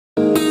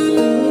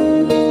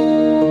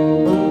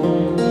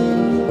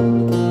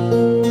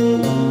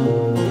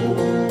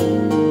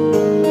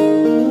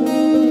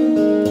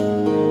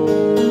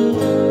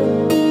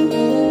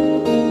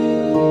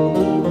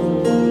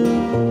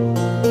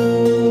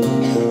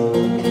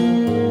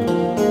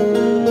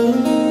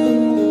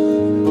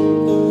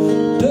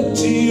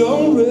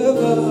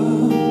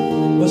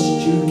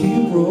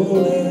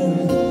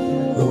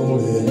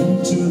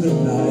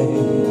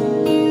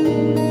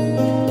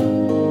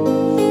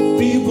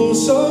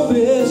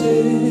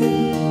busy,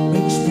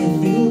 makes me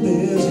feel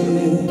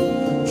dizzy.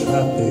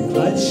 Traffic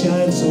lights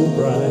shine so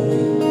bright,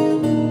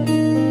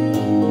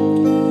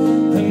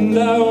 and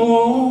I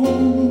won't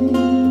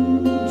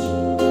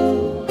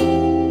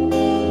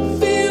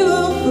feel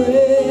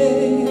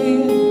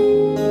afraid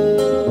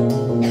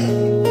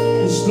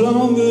as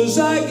long as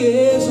I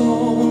gaze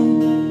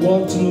on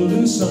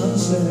Waterloo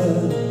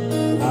Sunset.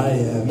 I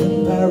am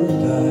in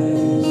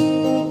paradise.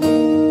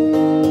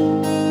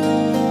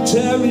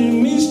 Terry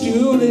meets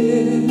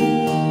Julie,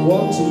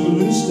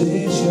 Waterloo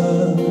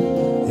Station,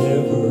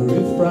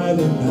 every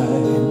Friday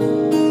night.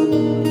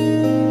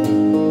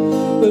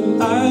 But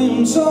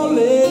I'm so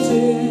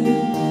lazy,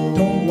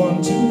 don't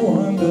want to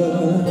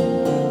wander,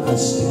 I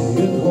stay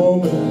at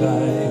home at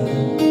night.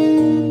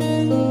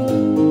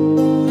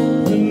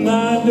 When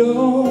I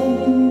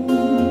don't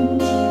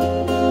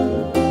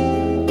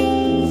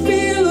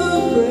feel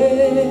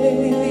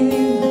afraid,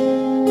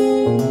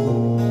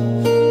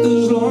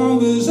 as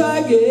long as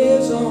I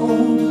gaze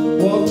on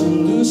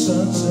Waterloo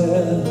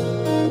Sunset,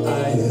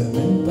 I am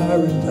in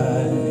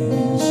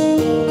paradise.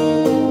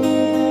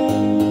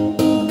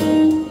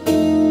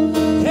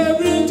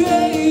 Every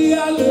day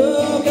I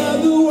look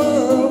at the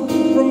world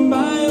from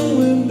my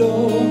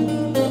window,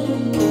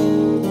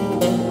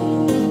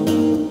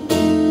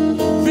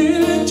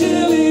 feeling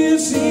chilly,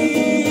 it's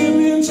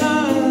evening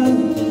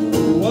time,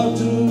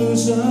 Waterloo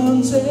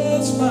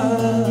Sunset's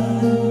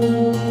mine.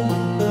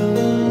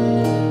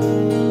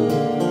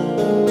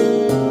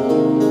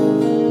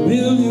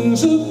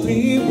 Millions of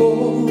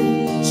people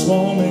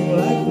swarming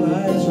like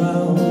flies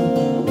round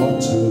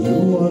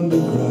Waterloo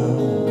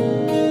Underground.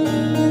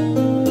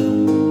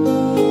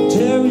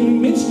 Terry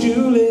meets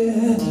Julie,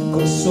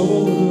 cross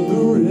over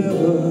the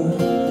river,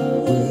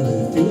 really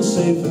feel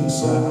safe and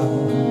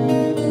sound.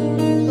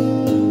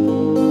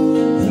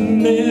 And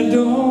they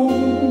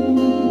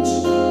don't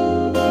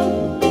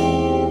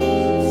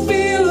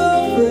feel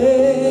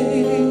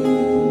afraid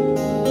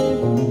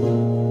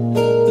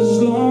as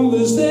long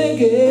as they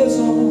gaze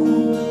on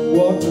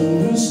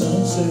Waterloo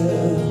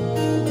Sunset.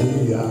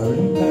 They are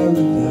in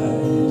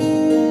paradise.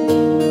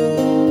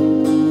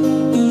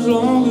 As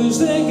long as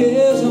they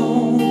gaze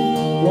on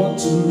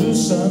Waterloo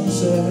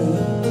Sunset,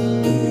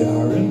 they